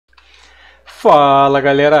Fala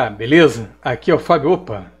galera, beleza? Aqui é o Fábio.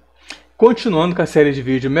 Opa! Continuando com a série de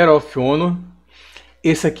vídeo Medal of Honor.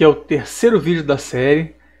 Esse aqui é o terceiro vídeo da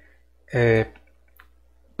série.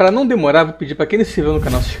 Para não demorar, vou pedir para quem não se inscreveu no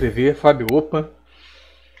canal se inscrever, Fábio. Opa!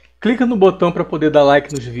 Clica no botão para poder dar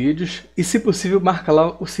like nos vídeos e, se possível, marca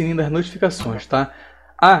lá o sininho das notificações, tá?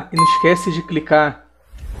 Ah, e não esquece de clicar,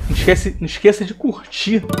 não esqueça de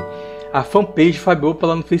curtir a fanpage Fábio Opa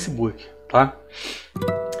lá no Facebook, tá?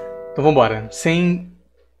 Então vamos embora, sem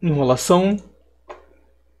enrolação.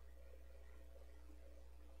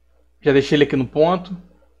 Já deixei ele aqui no ponto,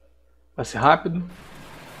 vai ser rápido.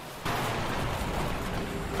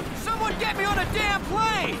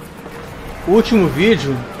 O último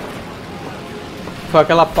vídeo foi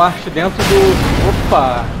aquela parte dentro do...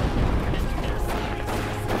 Opa!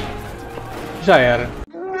 Já era.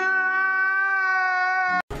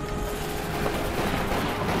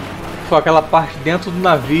 Foi aquela parte dentro do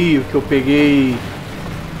navio que eu peguei,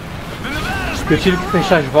 que eu tive que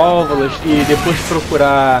fechar as válvulas e depois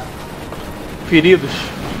procurar feridos.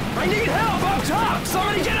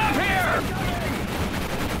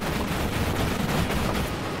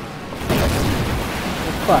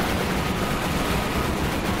 Opa!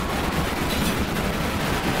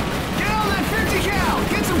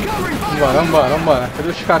 Vambora. Cadê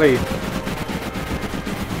os caras aí?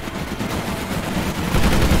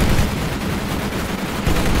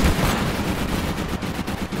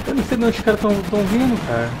 Eu não sei de onde os caras estão vindo,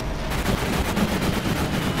 cara.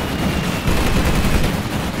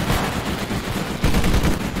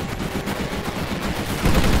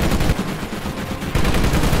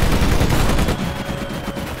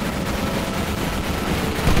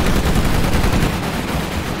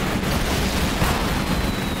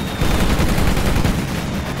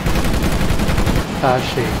 Tá,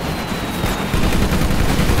 achei.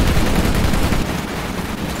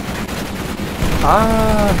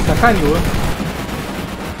 Ah, sacaneou.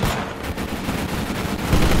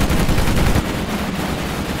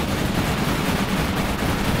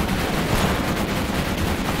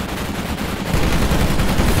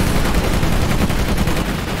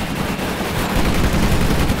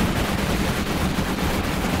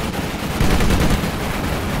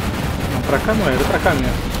 Não, pra cá não era, pra cá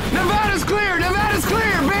mesmo. Nevada's clear! Nevada's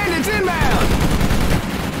clear! Bandits inbound!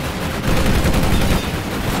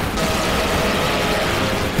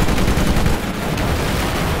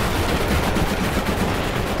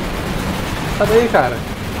 Sai daí, cara.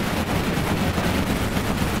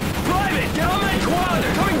 Private, get on that quad!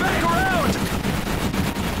 They're coming back around!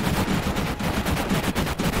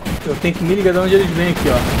 Eu tenho que me ligar de onde eles vêm aqui,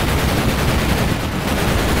 ó.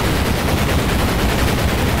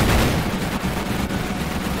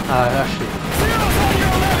 Ah, achei. Zero's on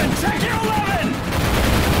your 11! Check your 11!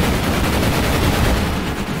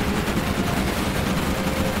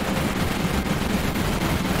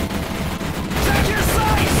 Check your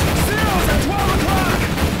sights! Zero's at 12 o'clock!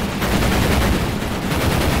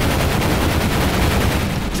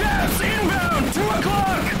 Jeff's inbound! 2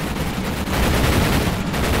 o'clock!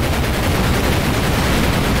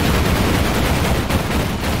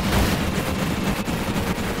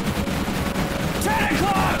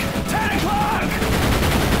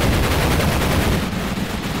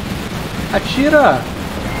 Atira!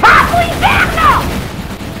 Vá pro inferno!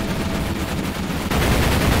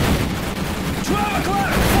 12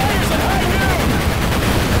 o'clock! Fires at high noon!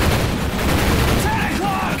 10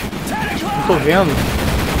 o'clock! 10 o'clock! Não tô vendo.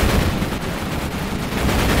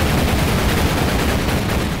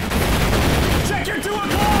 Check your 2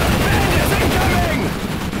 o'clock! Bandits incoming!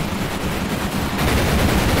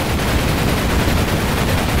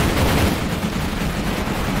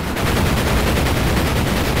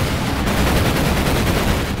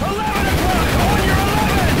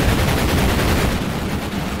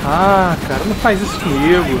 Ah, cara, não faz isso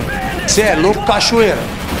comigo. Cê é louco, cachoeira?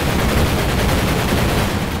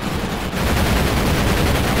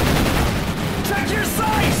 Check your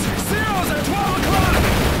sights! Zero's at 12 o'clock!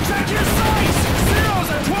 Check your sights! Zero's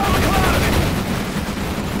at 12 o'clock!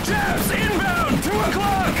 Jeff's inbound! 2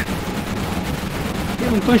 o'clock!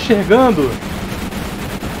 Eu não tô enxergando.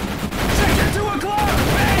 Check your 2 o'clock!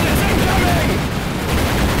 Bandits incoming!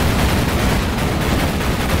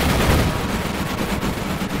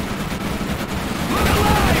 Look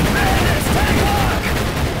alive! Bandits! 10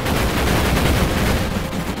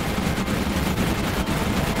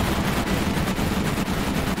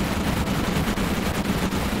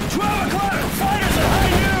 o'clock! Fighters at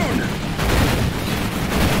high noon!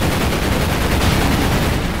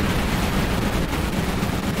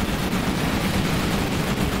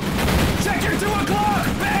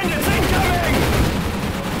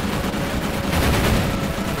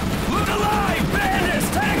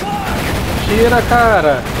 atira,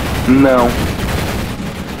 cara! Não.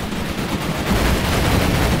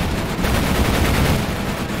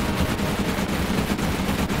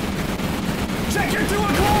 Check your 2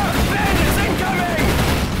 o'clock! Bandits incoming!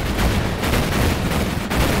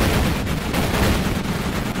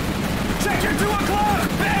 Check your 2 o'clock!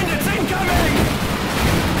 Bandits incoming!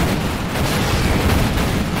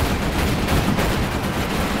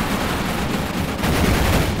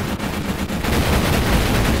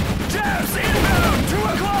 Jabs inbound! 2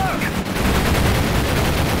 o'clock!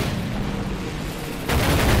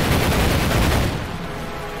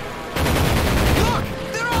 Look!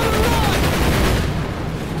 They're on the run!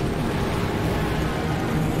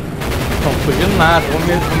 Não fugindo nada, vamos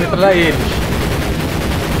metralhar eles.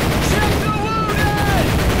 Check the wounded!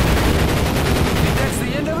 Think that's the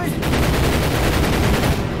end of it?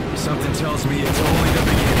 Something tells me it's only the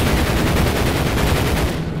beginning.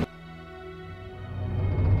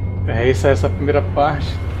 É isso, essa primeira parte.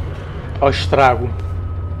 Ao estrago.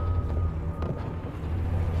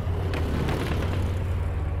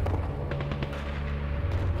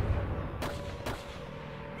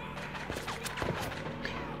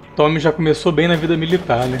 Tommy já começou bem na vida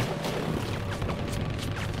militar, né?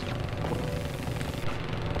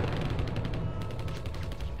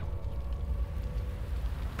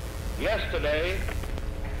 Yesterday,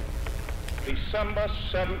 December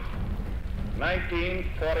 7th,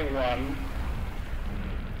 1941,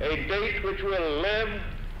 a date which will live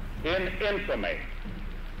in infamy.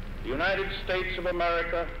 The United States of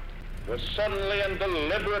America was suddenly and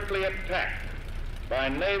deliberately attacked by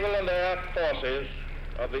naval and air forces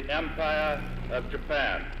of the Empire of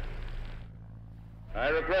Japan. I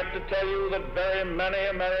regret to tell you that very many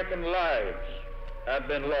American lives have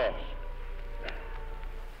been lost.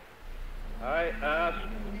 I ask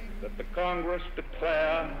that the Congress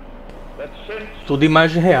declare that since Tudo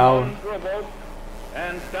imagem real. unprovoked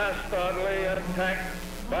and dastardly attack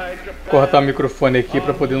by Cortar o Japan microfone aqui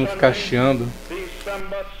para poder não ficar chiando.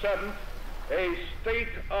 December 7th, a state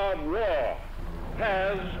of war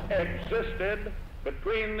has existed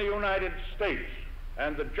between the United States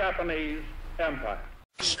and the Japanese Empire.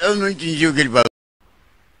 Eu não entendi o que ele falou.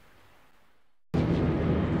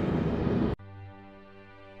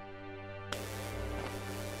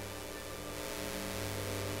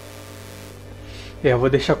 Eu vou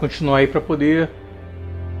deixar continuar aí para poder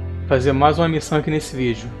fazer mais uma missão aqui nesse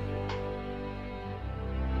vídeo.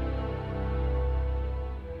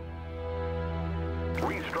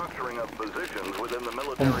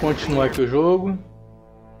 Vamos continuar aqui o jogo.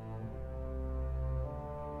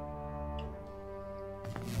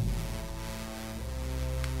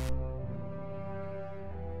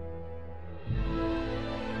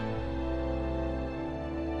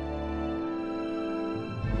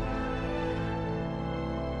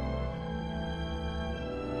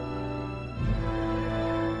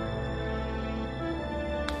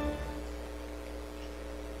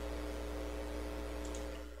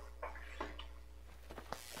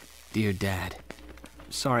 Dear Dad,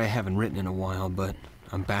 sorry I haven't written in a while, but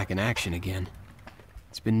I'm back in action again.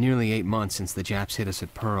 It's been nearly 8 months since the Japs hit us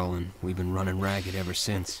at Pearl, and we've been running ragged ever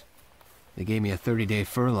since. They gave me a 30-day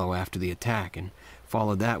furlough after the attack, and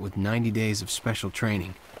followed that with 90 days of special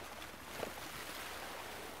training.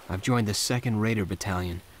 I've joined the 2nd Raider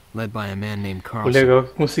Battalion, led by a man named O Carlson. legal é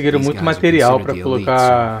que conseguiram These muito guys are material considered para the elite,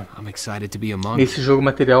 colocar so I'm excited to be among nesse them. jogo,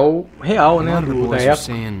 material real, A né, lot of the da boys are época.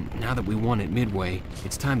 saying, now that we won at Midway,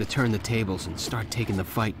 it's time to turn the tables and start taking the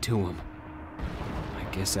fight to them.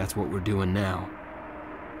 I guess that's what we're doing now.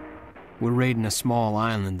 We're raiding a small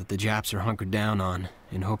island that the Japs are hunkered down on,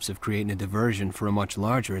 in hopes of creating a diversion for a much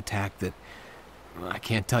larger attack that I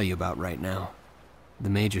can't tell you about right now. The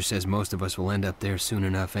Major says most of us will end up there soon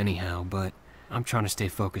enough anyhow, but I'm trying to stay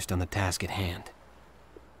focused on the task at hand.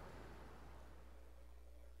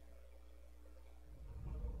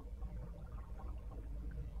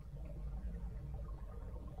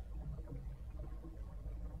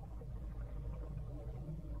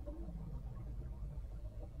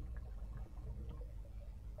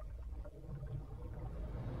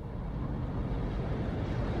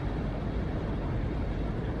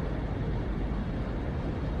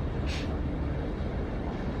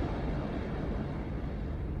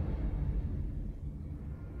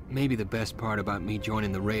 Maybe the best part about me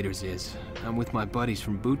joining the Raiders is I'm with my buddies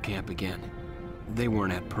from boot camp again. They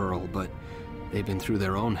weren't at Pearl, but they've been through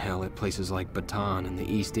their own hell at places like Bataan and the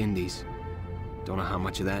East Indies. Don't know how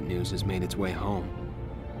much of that news has made its way home.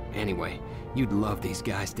 Anyway, you'd love these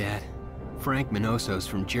guys, Dad. Frank Minoso's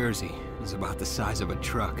from Jersey. He's about the size of a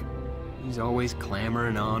truck. He's always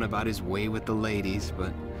clamoring on about his way with the ladies,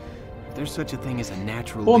 but there's such a thing as a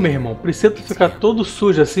natural Pô, meu leader, irmão, precisa it's ficar him. todo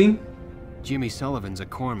sujo assim? Jimmy Sullivan's a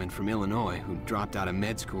corpsman from Illinois who dropped out of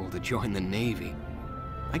med school to join the Navy.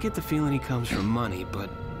 I get the feeling he comes from money, but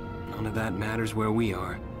none of that matters where we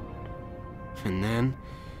are. And then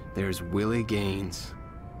there's Willie Gaines.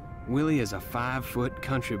 Willie is a 5-foot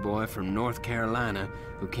country boy from North Carolina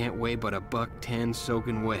who can't weigh but $110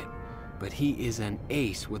 soaking wet. But he is an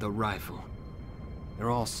ace with a rifle. They're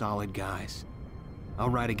all solid guys. I'll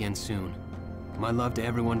write again soon. My love to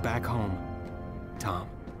everyone back home. Tom.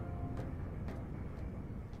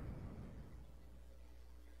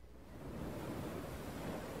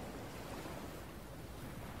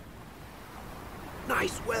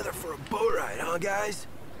 Nice weather for a boat ride, huh, guys?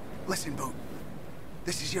 Listen, Boot.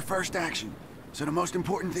 This is your first action, so the most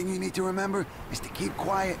important thing you need to remember is to keep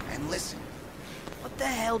quiet and listen. What the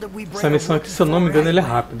hell did we bring Essa missão aqui, se eu não me engano, ela é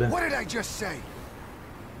rápida. What did I just say?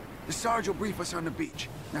 The Sarge will brief us on the beach.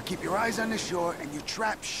 Now keep your eyes on the shore and your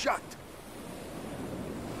trap shut.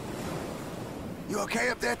 You okay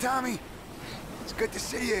up there, Tommy? It's good to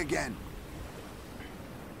see you again.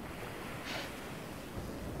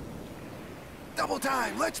 Double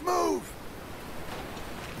time, let's move!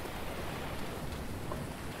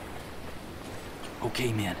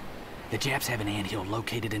 Okay, men. The Japs have an anthill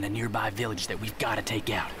located in a nearby village that we've got to take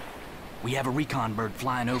out. We have a recon bird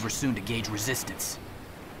flying over soon to gauge resistance.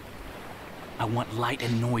 I want light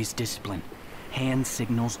and noise discipline. Hand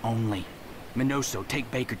signals only. Minoso, take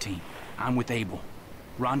Baker team. I'm with Abel.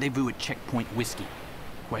 Rendezvous at Checkpoint Whiskey.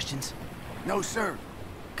 Questions? No, sir.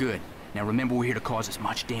 Good. Now remember, we're here to cause as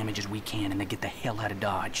much damage as we can and then get the hell out of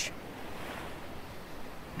Dodge.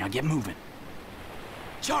 Now get moving.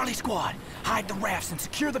 Charlie Squad, hide the rafts and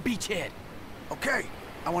secure the beachhead. Okay,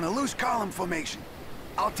 I want a loose column formation.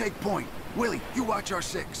 I'll take point. Willie, you watch our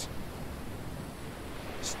 6.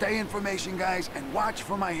 Stay in formation, guys, and watch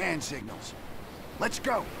for my hand signals. Let's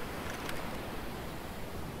go.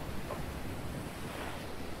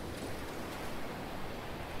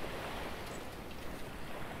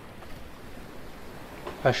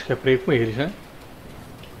 Acho que é pra ir com eles, né?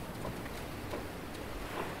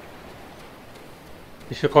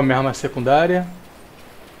 Deixa eu com a minha arma secundária.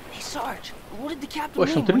 Hey, Sarge, what did the captain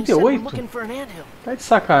Poxa, um mean when he said we're 38? looking for an anthill? Tá de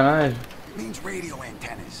sacanagem. It means radio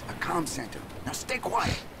antennas, a comm center. Now stay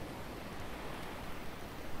quiet.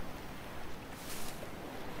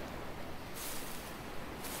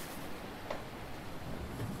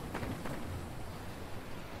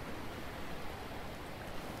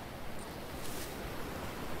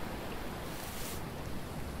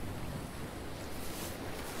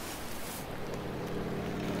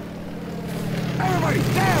 Everybody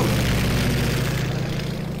down!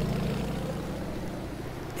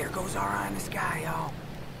 There goes our eye in the sky, y'all.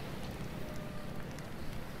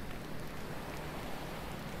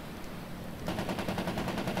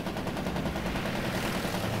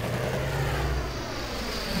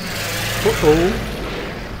 Oh.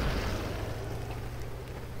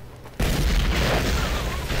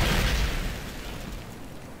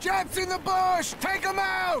 Japs in the bush! Take them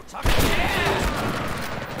out!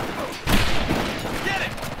 Get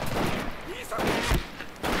it!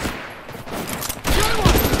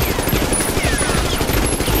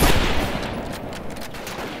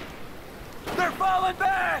 They're falling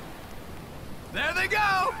back! There they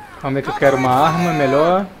go! Calma aí que eu quero uma arma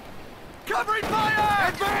melhor. Covering fire!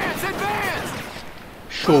 Advance! Advance!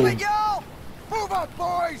 Show. Go! Move up,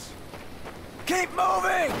 boys! Keep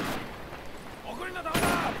moving!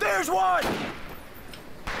 There's one!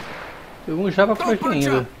 Tem um Java por aqui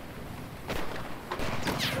ainda.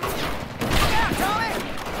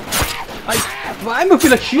 Ai, vai, meu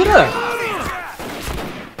filho, atira!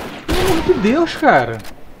 Pelo amor de Deus, cara.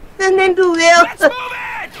 Nem doeu. Let's move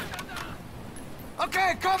it!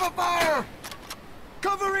 Okay, cover fire!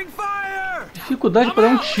 Covering fire! Dificuldade para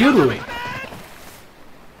dar um tiro.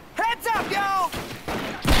 Heads up, y'all!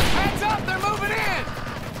 Heads up, they're moving in!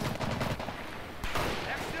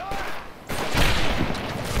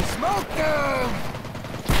 Smoke them!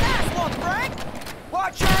 Last one, Frank!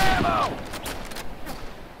 Watch your ammo!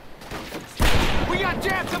 We got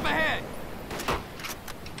Japs up ahead!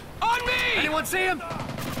 On me! Anyone see him?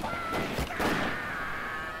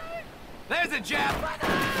 There's a Jap!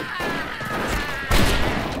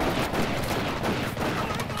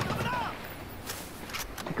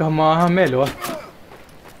 Tem que arrumar uma arma melhor.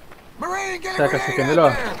 Marine, get a Será que essa aqui é grenade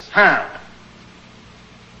melhor? out there!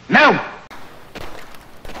 Não!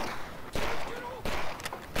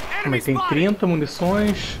 Mas tem 30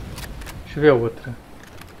 munições. Deixa eu ver a outra.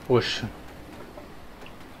 Poxa.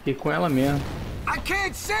 Fiquei com ela mesmo. I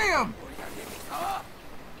can't see him!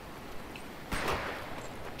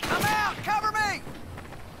 I'm out!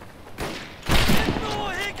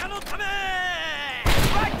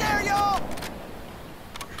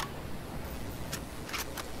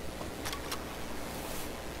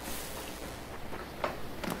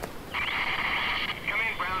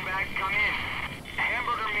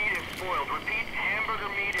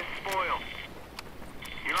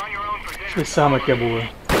 Deixa eu ver se essa arma aqui é boa.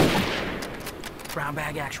 Brown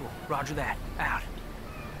bag actual. Roger that. Out.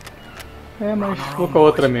 É, mas vou com a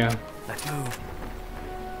outra mesmo. Let's move.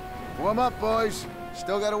 Warm up, boys.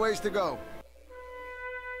 Still got a ways to go.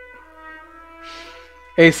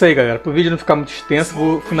 É isso aí, galera. Para o vídeo não ficar muito extenso,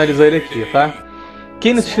 vou finalizar ele aqui, tá?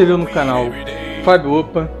 Quem não se inscreveu no canal Fábio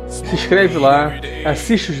Opa, se inscreve lá,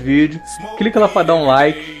 assiste os vídeos, clica lá para dar um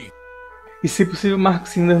like e, se possível, marca o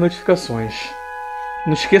sininho das notificações.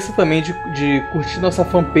 Não esqueça também de curtir nossa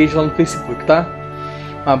fanpage lá no Facebook, tá?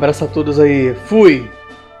 Um abraço a todos aí. Fui!